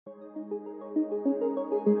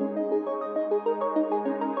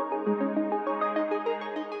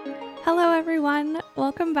Hello everyone,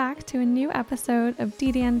 welcome back to a new episode of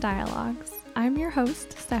DDN Dialogues. I'm your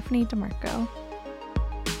host, Stephanie DeMarco.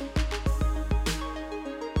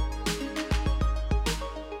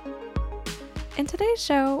 In today's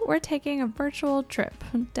show, we're taking a virtual trip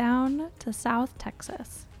down to South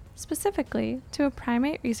Texas, specifically to a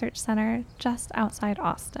primate research center just outside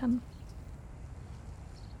Austin.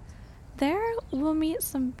 There, we'll meet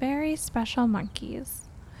some very special monkeys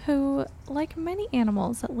who, like many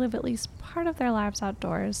animals that live at least part of their lives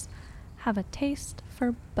outdoors, have a taste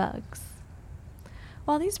for bugs.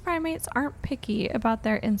 While these primates aren't picky about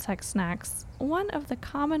their insect snacks, one of the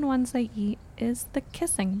common ones they eat is the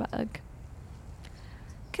kissing bug.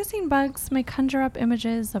 Kissing bugs may conjure up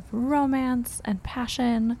images of romance and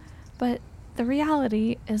passion, but the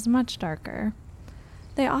reality is much darker.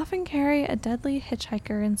 They often carry a deadly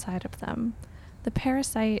hitchhiker inside of them, the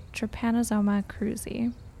parasite Trypanosoma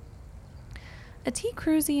cruzi. A T.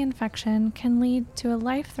 cruzi infection can lead to a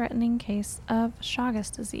life-threatening case of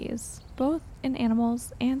Chagas disease, both in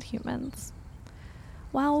animals and humans.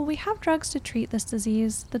 While we have drugs to treat this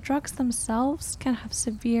disease, the drugs themselves can have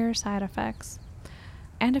severe side effects.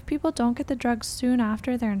 And if people don't get the drugs soon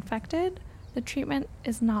after they're infected, the treatment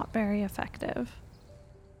is not very effective.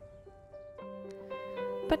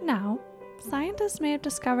 But now, scientists may have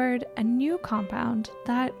discovered a new compound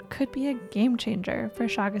that could be a game changer for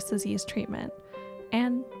Chagas disease treatment.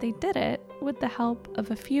 And they did it with the help of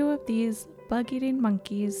a few of these bug-eating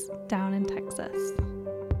monkeys down in Texas.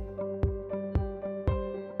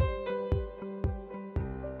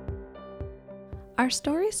 Our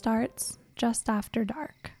story starts just after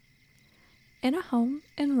dark. In a home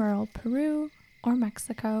in rural Peru or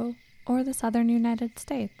Mexico or the southern United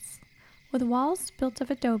States. With walls built of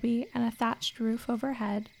adobe and a thatched roof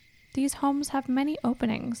overhead, these homes have many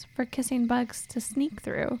openings for kissing bugs to sneak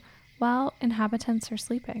through while inhabitants are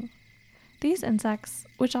sleeping. These insects,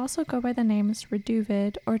 which also go by the names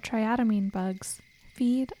reduvid or triatomine bugs,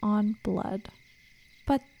 feed on blood.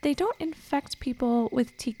 But they don't infect people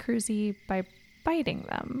with T. cruzi by biting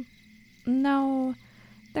them. No,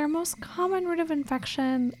 their most common route of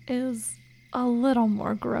infection is a little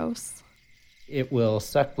more gross. It will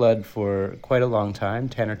suck blood for quite a long time,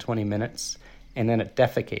 10 or 20 minutes, and then it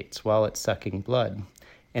defecates while it's sucking blood.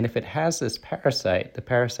 And if it has this parasite, the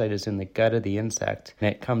parasite is in the gut of the insect, and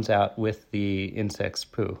it comes out with the insect's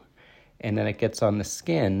poo. And then it gets on the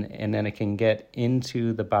skin, and then it can get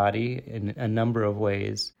into the body in a number of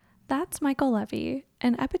ways. That's Michael Levy,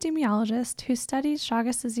 an epidemiologist who studies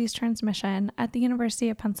Chagas disease transmission at the University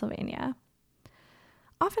of Pennsylvania.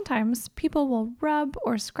 Oftentimes, people will rub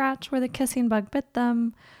or scratch where the kissing bug bit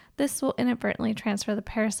them. This will inadvertently transfer the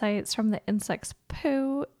parasites from the insect's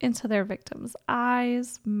poo into their victim's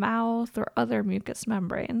eyes, mouth, or other mucous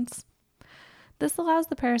membranes. This allows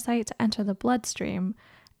the parasite to enter the bloodstream,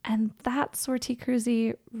 and that's where T.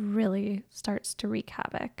 cruzi really starts to wreak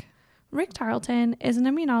havoc. Rick Tarleton is an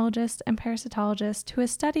immunologist and parasitologist who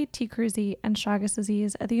has studied T. cruzi and Chagas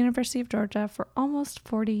disease at the University of Georgia for almost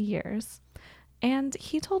 40 years. And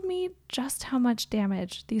he told me just how much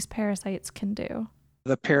damage these parasites can do.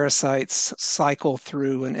 The parasites cycle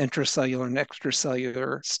through an intracellular and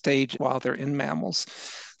extracellular stage while they're in mammals.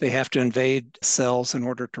 They have to invade cells in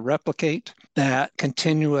order to replicate. That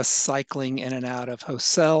continuous cycling in and out of host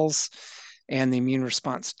cells and the immune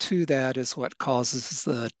response to that is what causes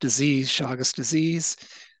the disease, Chagas disease.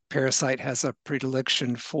 Parasite has a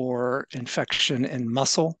predilection for infection in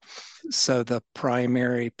muscle. So the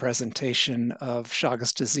primary presentation of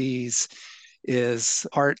Chagas disease is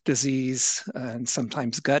heart disease and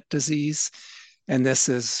sometimes gut disease. And this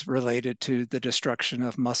is related to the destruction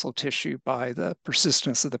of muscle tissue by the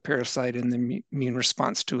persistence of the parasite and the immune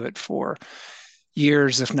response to it for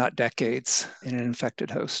years, if not decades, in an infected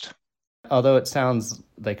host. Although it sounds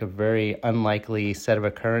like a very unlikely set of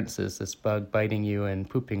occurrences, this bug biting you and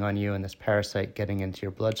pooping on you and this parasite getting into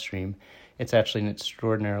your bloodstream, it's actually an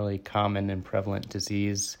extraordinarily common and prevalent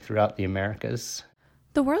disease throughout the Americas.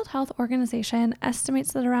 The World Health Organization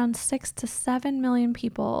estimates that around 6 to 7 million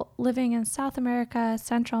people living in South America,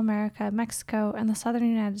 Central America, Mexico, and the southern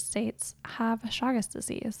United States have Chagas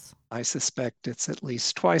disease. I suspect it's at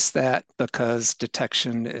least twice that because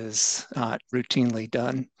detection is not routinely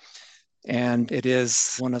done. And it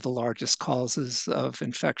is one of the largest causes of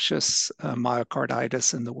infectious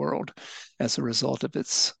myocarditis in the world as a result of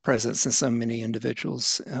its presence in so many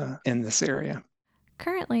individuals in this area.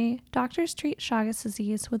 Currently, doctors treat Chagas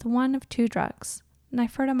disease with one of two drugs,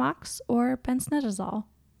 nifurtimox or benznidazole.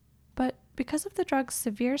 But because of the drug's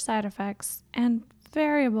severe side effects and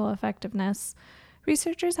variable effectiveness,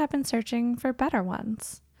 researchers have been searching for better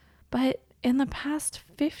ones. But in the past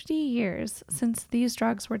 50 years since these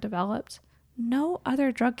drugs were developed, no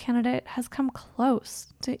other drug candidate has come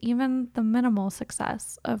close to even the minimal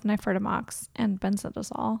success of nifurtimox and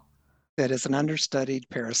benzoyl. That is an understudied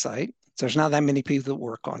parasite. So there's not that many people that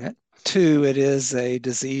work on it. Two, it is a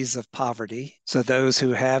disease of poverty. So those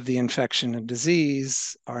who have the infection and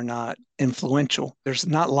disease are not influential. There's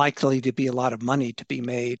not likely to be a lot of money to be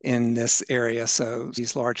made in this area. So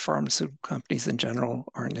these large pharmaceutical companies in general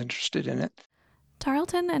aren't interested in it.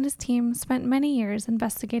 Tarleton and his team spent many years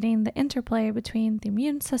investigating the interplay between the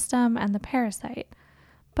immune system and the parasite.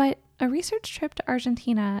 But a research trip to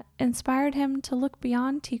Argentina inspired him to look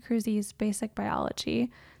beyond T. cruzi's basic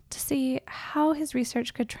biology to see how his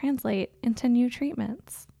research could translate into new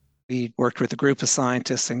treatments. We worked with a group of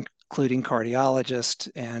scientists, including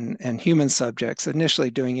cardiologists and human subjects,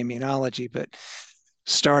 initially doing immunology, but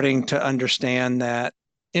starting to understand that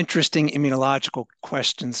interesting immunological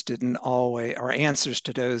questions didn't always, or answers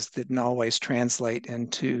to those didn't always translate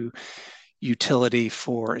into utility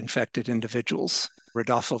for infected individuals.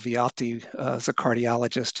 Rodolfo Vialti is a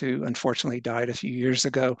cardiologist who unfortunately died a few years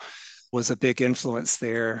ago, was a big influence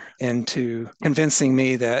there into convincing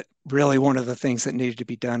me that really one of the things that needed to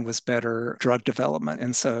be done was better drug development.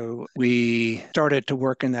 And so we started to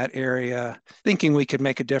work in that area, thinking we could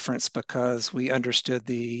make a difference because we understood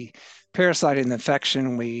the parasite and the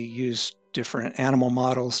infection. We used different animal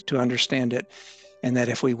models to understand it. And that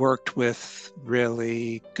if we worked with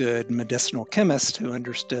really good medicinal chemists who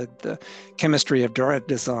understood the chemistry of drug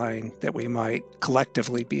design, that we might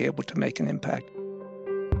collectively be able to make an impact.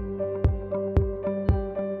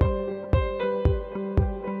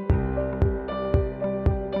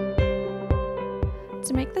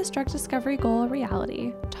 To make this drug discovery goal a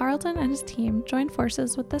reality, Tarleton and his team joined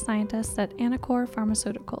forces with the scientists at Anacor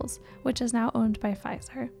Pharmaceuticals, which is now owned by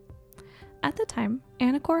Pfizer. At the time,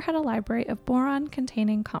 Anacor had a library of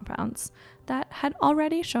boron-containing compounds that had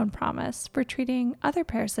already shown promise for treating other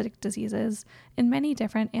parasitic diseases in many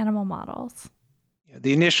different animal models.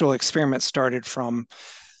 The initial experiment started from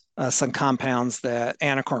some compounds that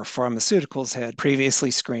Anacor Pharmaceuticals had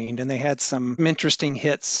previously screened, and they had some interesting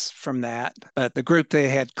hits from that. But the group they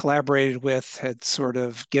had collaborated with had sort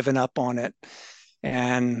of given up on it,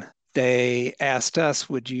 and they asked us,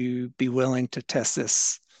 would you be willing to test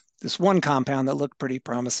this one compound that looked pretty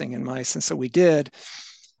promising in mice? And so we did,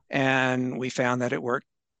 and we found that it worked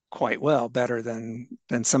quite well, better than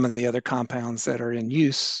some of the other compounds that are in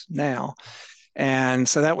use now. And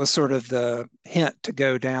so that was sort of the hint to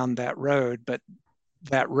go down that road, but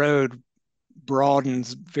that road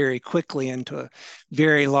broadens very quickly into a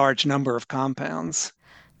very large number of compounds.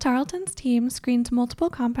 Tarleton's team screened multiple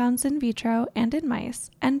compounds in vitro and in mice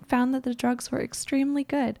and found that the drugs were extremely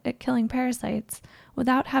good at killing parasites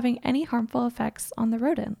without having any harmful effects on the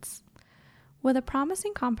rodents. With a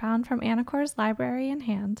promising compound from Anacor's library in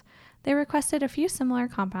hand, they requested a few similar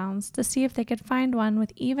compounds to see if they could find one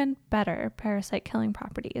with even better parasite-killing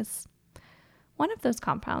properties. One of those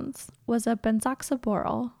compounds was a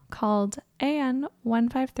benzoxaborole called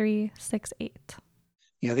AN15368.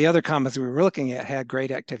 The other compounds we were looking at had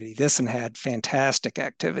great activity. This one had fantastic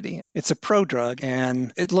activity. It's a prodrug,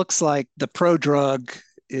 and it looks like the prodrug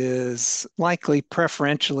is likely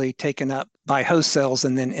preferentially taken up by host cells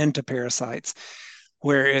and then into parasites,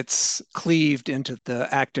 where it's cleaved into the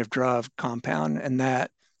active drug compound, and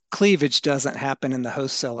that cleavage doesn't happen in the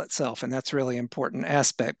host cell itself. And that's a really important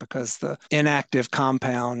aspect because the inactive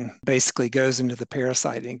compound basically goes into the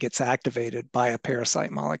parasite and gets activated by a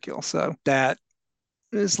parasite molecule. So that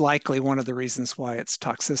is likely one of the reasons why its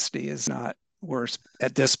toxicity is not worse.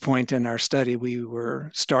 At this point in our study, we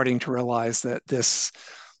were starting to realize that this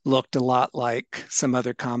looked a lot like some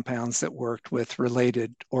other compounds that worked with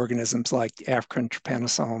related organisms like African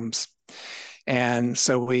trypanosomes. And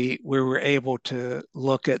so we were able to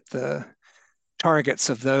look at the targets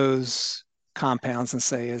of those compounds and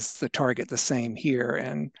say, is the target the same here?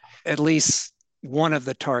 And at least one of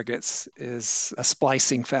the targets is a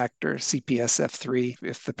splicing factor, CPSF3.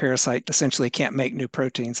 If the parasite essentially can't make new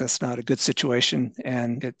proteins, that's not a good situation.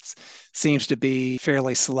 And it seems to be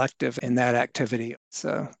fairly selective in that activity.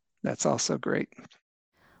 So that's also great.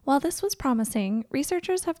 While this was promising,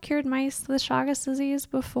 researchers have cured mice with Chagas disease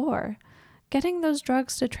before. Getting those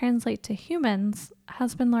drugs to translate to humans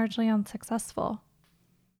has been largely unsuccessful.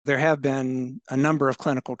 There have been a number of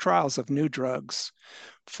clinical trials of new drugs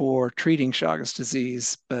for treating Chagas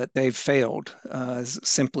disease, but they've failed,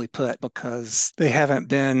 simply put, because they haven't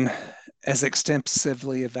been as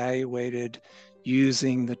extensively evaluated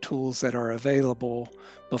using the tools that are available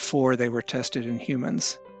before they were tested in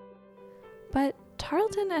humans. But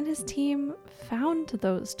Tarleton and his team found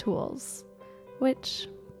those tools, which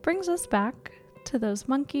brings us back to those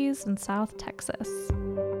monkeys in South Texas.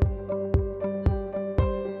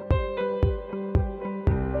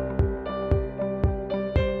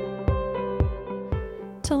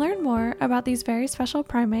 To learn more about these very special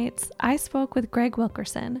primates, I spoke with Greg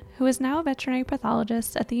Wilkerson, who is now a veterinary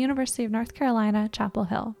pathologist at the University of North Carolina, Chapel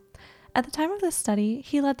Hill. At the time of this study,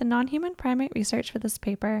 he led the non-human primate research for this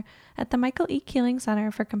paper at the Michael E. Keeling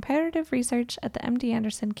Center for Comparative Research at the MD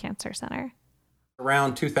Anderson Cancer Center.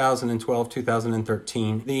 Around 2012,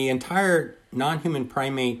 2013, the entire non-human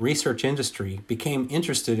primate research industry became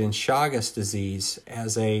interested in Chagas disease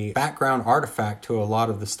as a background artifact to a lot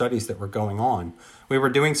of the studies that were going on. We were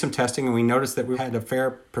doing some testing and we noticed that we had a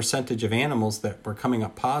fair percentage of animals that were coming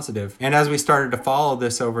up positive. And as we started to follow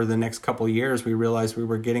this over the next couple of years, we realized we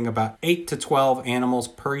were getting about 8 to 12 animals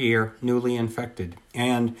per year newly infected.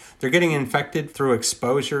 And they're getting infected through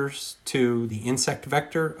exposures to the insect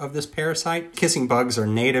vector of this parasite. Kissing bugs are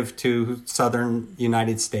native to southern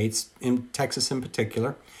United States, in Texas in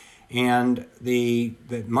particular. And the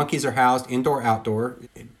monkeys are housed indoor-outdoor.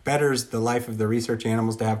 It betters the life of the research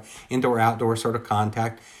animals to have indoor-outdoor sort of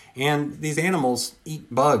contact. And these animals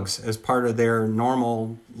eat bugs as part of their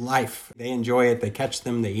normal life. They enjoy it, they catch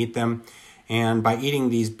them, they eat them. And by eating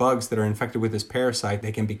these bugs that are infected with this parasite,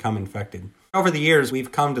 they can become infected. Over the years,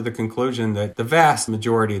 we've come to the conclusion that the vast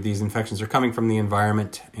majority of these infections are coming from the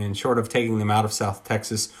environment, and short of taking them out of South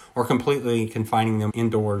Texas or completely confining them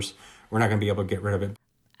indoors, we're not going to be able to get rid of it.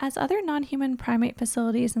 As other non-human primate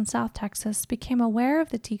facilities in South Texas became aware of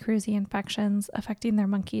the T. cruzi infections affecting their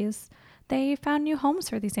monkeys, they found new homes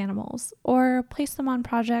for these animals or placed them on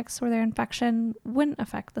projects where their infection wouldn't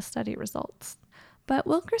affect the study results. But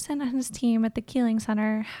Wilkerson and his team at the Keeling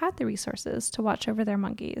Center had the resources to watch over their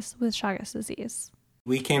monkeys with Chagas disease.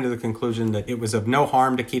 We came to the conclusion that it was of no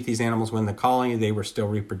harm to keep these animals within the colony. They were still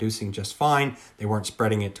reproducing just fine. They weren't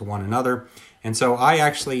spreading it to one another. And so I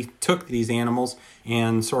actually took these animals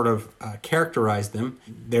and sort of characterized them.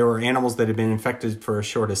 There were animals that had been infected for as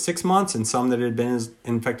short as 6 months and some that had been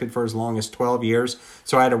infected for as long as 12 years.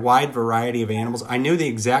 So I had a wide variety of animals. I knew the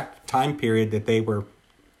exact time period that they were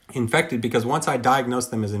infected because once I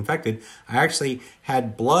diagnosed them as infected, I actually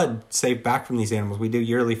had blood saved back from these animals. We do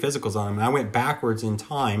yearly physicals on them, and I went backwards in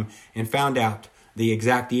time and found out the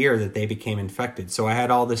exact year that they became infected. So I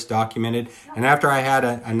had all this documented, and after I had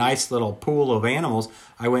a nice little pool of animals,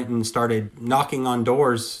 I went and started knocking on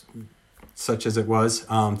doors, such as it was,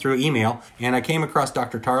 through email, and I came across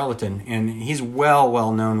Dr. Tarleton, and he's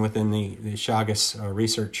well known within the Chagas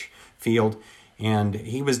research field. And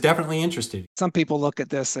he was definitely interested. Some people look at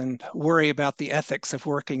this and worry about the ethics of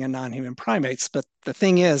working in non-human primates, but the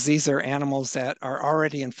thing is, these are animals that are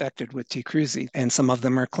already infected with T. cruzi, and some of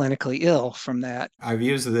them are clinically ill from that. I've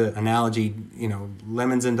used the analogy,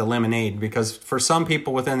 lemons into lemonade, because for some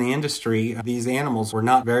people within the industry, these animals were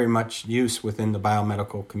not very much use within the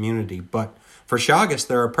biomedical community. But for Chagas,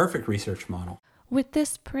 they're a perfect research model. With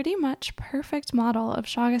this pretty much perfect model of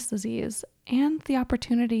Chagas disease and the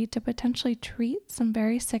opportunity to potentially treat some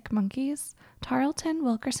very sick monkeys, Tarleton,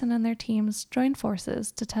 Wilkerson, and their teams joined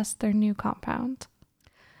forces to test their new compound.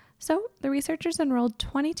 So the researchers enrolled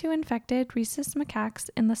 22 infected rhesus macaques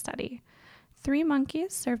in the study. 3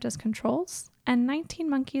 monkeys served as controls, and 19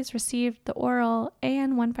 monkeys received the oral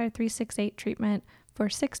AN15368 treatment for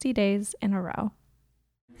 60 days in a row.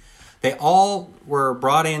 They all were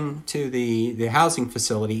brought into the housing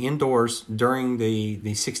facility indoors during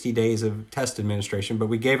the 60 days of test administration, but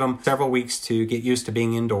we gave them several weeks to get used to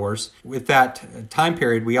being indoors. With that time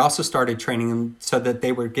period, we also started training them so that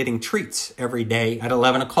they were getting treats every day at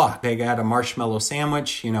 11 o'clock. They got a marshmallow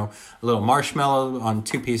sandwich, a little marshmallow on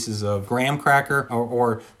 2 pieces of graham cracker,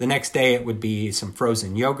 or the next day it would be some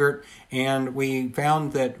frozen yogurt. And we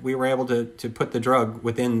found that we were able to put the drug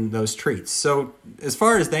within those treats. So as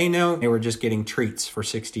far as they know, they were just getting treats for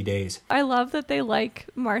 60 days. I love that they like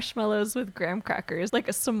marshmallows with graham crackers, like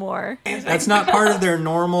a s'more. That's not part of their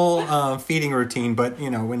normal feeding routine, but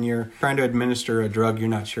when you're trying to administer a drug, you're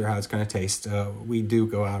not sure how it's going to taste. We do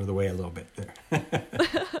go out of the way a little bit there.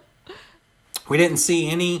 We didn't see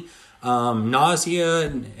any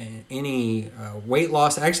nausea, any weight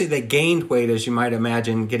loss. Actually, they gained weight, as you might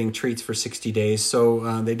imagine, getting treats for 60 days.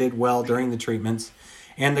 So they did well during the treatments.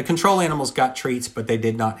 And the control animals got treats, but they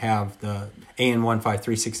did not have the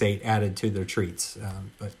AN15368 added to their treats.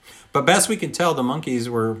 But best we could tell, the monkeys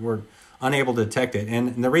were unable to detect it.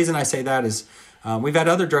 And the reason I say that is we've had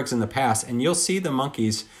other drugs in the past, and you'll see the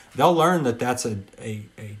monkeys, they'll learn that that's a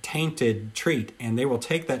tainted treat, and they will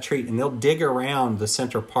take that treat and they'll dig around the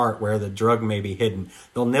center part where the drug may be hidden.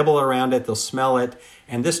 They'll nibble around it, they'll smell it,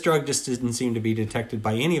 and this drug just didn't seem to be detected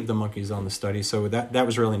by any of the monkeys on the study, so that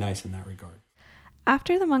was really nice in that regard.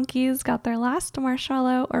 After the monkeys got their last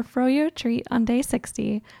marshmallow or froyo treat on day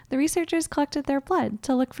 60, the researchers collected their blood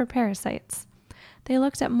to look for parasites. They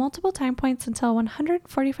looked at multiple time points until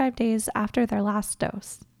 145 days after their last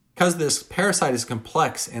dose. Because this parasite is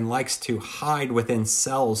complex and likes to hide within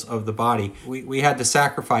cells of the body, we had to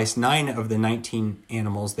sacrifice 9 of the 19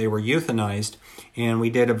 animals. They were euthanized, and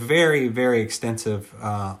we did a very, very extensive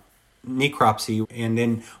necropsy, and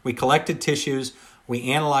then we collected tissues.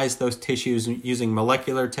 We analyzed those tissues using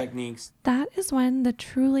molecular techniques. That is when the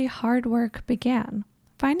truly hard work began.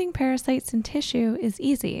 Finding parasites in tissue is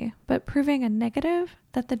easy, but proving a negative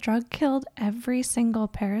that the drug killed every single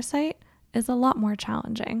parasite is a lot more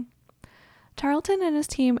challenging. Tarleton and his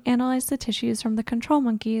team analyzed the tissues from the control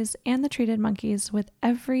monkeys and the treated monkeys with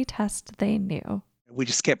every test they knew. We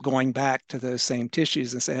just kept going back to those same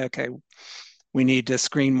tissues and say, okay, we need to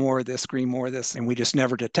screen more of this, and we just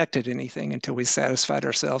never detected anything until we satisfied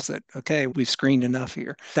ourselves that, okay, we've screened enough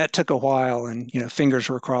here. That took a while, and fingers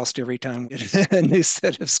were crossed every time we did a new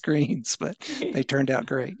set of screens, but they turned out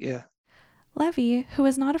great, yeah. Levy, who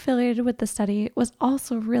was not affiliated with the study, was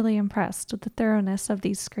also really impressed with the thoroughness of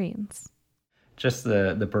these screens. Just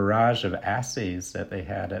the barrage of assays that they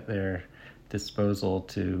had at their disposal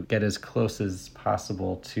to get as close as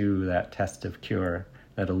possible to that test of cure,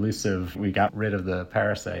 that elusive, we got rid of the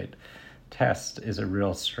parasite test, is a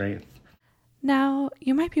real strength. Now,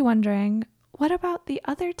 you might be wondering, what about the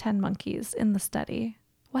other 10 monkeys in the study?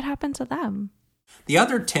 What happened to them? The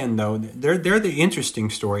other 10, though, they're the interesting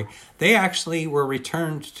story. They actually were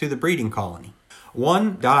returned to the breeding colony.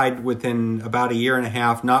 One died within about a year and a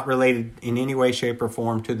half, not related in any way, shape, or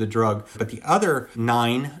form to the drug. But the other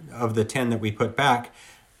 9 of the 10 that we put back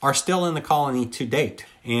are still in the colony to date.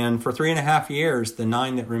 And for 3.5 years, the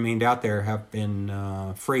 9 that remained out there have been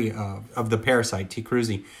free of the parasite, T.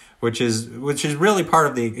 cruzi, which is really part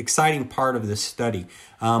of the exciting part of this study.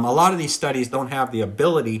 A lot of these studies don't have the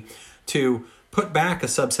ability to put back a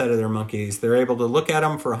subset of their monkeys. They're able to look at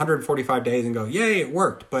them for 145 days and go, yay, it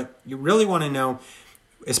worked. But you really want to know,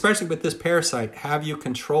 especially with this parasite, have you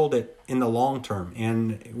controlled it in the long term?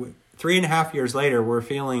 And 3.5 years later, we're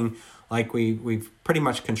feeling like we've pretty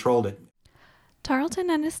much controlled it. Tarleton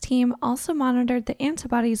and his team also monitored the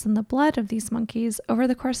antibodies in the blood of these monkeys over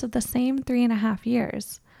the course of the same 3.5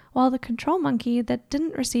 years, while the control monkey that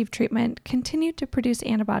didn't receive treatment continued to produce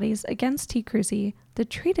antibodies against T. cruzi. The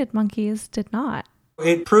treated monkeys did not.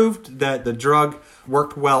 It proved that the drug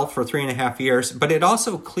worked well for 3.5 years, but it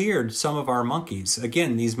also cleared some of our monkeys.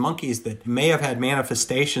 Again, these monkeys that may have had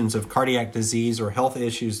manifestations of cardiac disease or health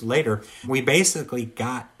issues later, we basically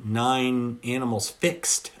got 9 animals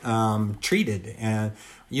fixed, treated,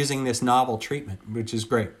 using this novel treatment, which is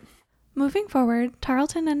great. Moving forward,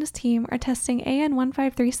 Tarleton and his team are testing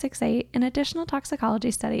AN15368 in additional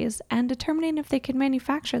toxicology studies and determining if they can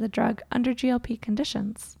manufacture the drug under GLP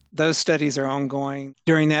conditions. Those studies are ongoing.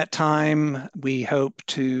 During that time, we hope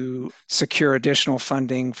to secure additional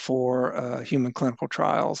funding for human clinical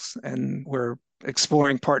trials, and we're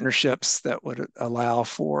exploring partnerships that would allow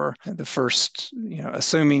for the first,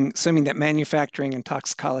 assuming that manufacturing and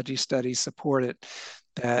toxicology studies support it,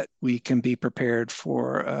 that we can be prepared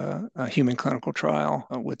for a human clinical trial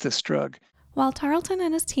with this drug. While Tarleton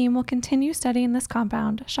and his team will continue studying this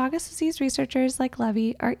compound, Chagas disease researchers like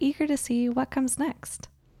Levy are eager to see what comes next.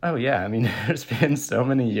 Oh yeah, there's been so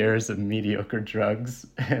many years of mediocre drugs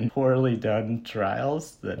and poorly done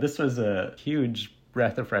trials that this was a huge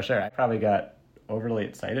breath of fresh air. I probably got overly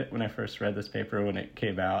excited when I first read this paper when it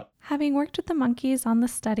came out. Having worked with the monkeys on the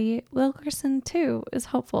study, Wilkerson, too, is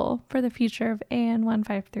hopeful for the future of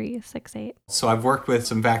AN15368. So I've worked with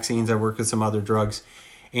some vaccines, I've worked with some other drugs,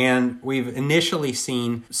 and we've initially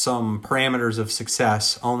seen some parameters of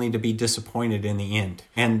success only to be disappointed in the end.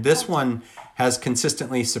 And this one has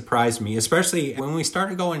consistently surprised me, especially when we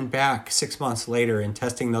started going back 6 months later and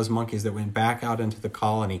testing those monkeys that went back out into the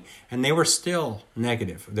colony, and they were still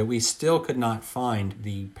negative, that we still could not find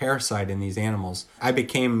the parasite in these animals. I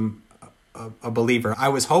became a believer. I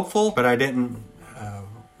was hopeful, but I didn't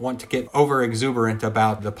want to get over exuberant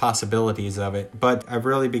about the possibilities of it. But I've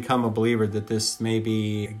really become a believer that this may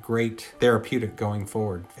be a great therapeutic going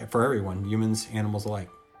forward for everyone, humans, animals alike.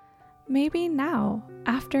 Maybe now,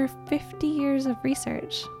 after 50 years of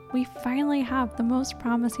research, we finally have the most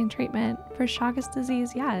promising treatment for Chagas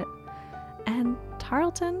disease yet. And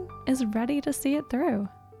Tarleton is ready to see it through.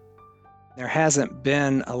 There hasn't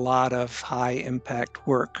been a lot of high impact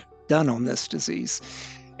work done on this disease.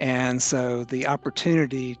 And so the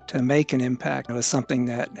opportunity to make an impact was something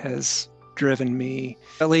that has driven me,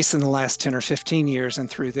 at least in the last 10 or 15 years and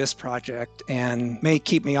through this project, and may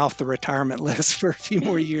keep me off the retirement list for a few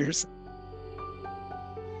more years.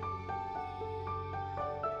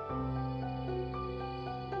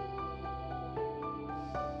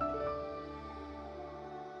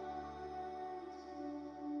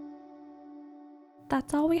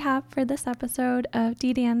 That's all we have for this episode of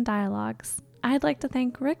DDN Dialogues. I'd like to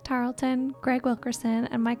thank Rick Tarleton, Greg Wilkerson,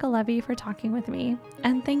 and Michael Levy for talking with me,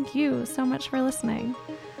 and thank you so much for listening.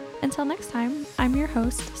 Until next time, I'm your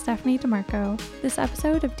host, Stephanie DeMarco. This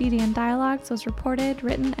episode of DDN Dialogues was reported,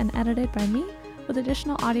 written, and edited by me, with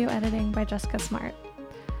additional audio editing by Jessica Smart.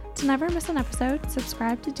 To never miss an episode,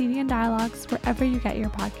 subscribe to DDN Dialogues wherever you get your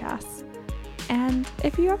podcasts. And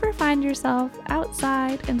if you ever find yourself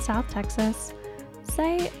outside in South Texas,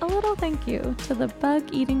 say a little thank you to the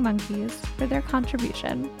bug-eating monkeys for their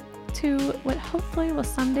contribution to what hopefully will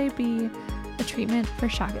someday be a treatment for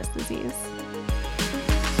Chagas disease.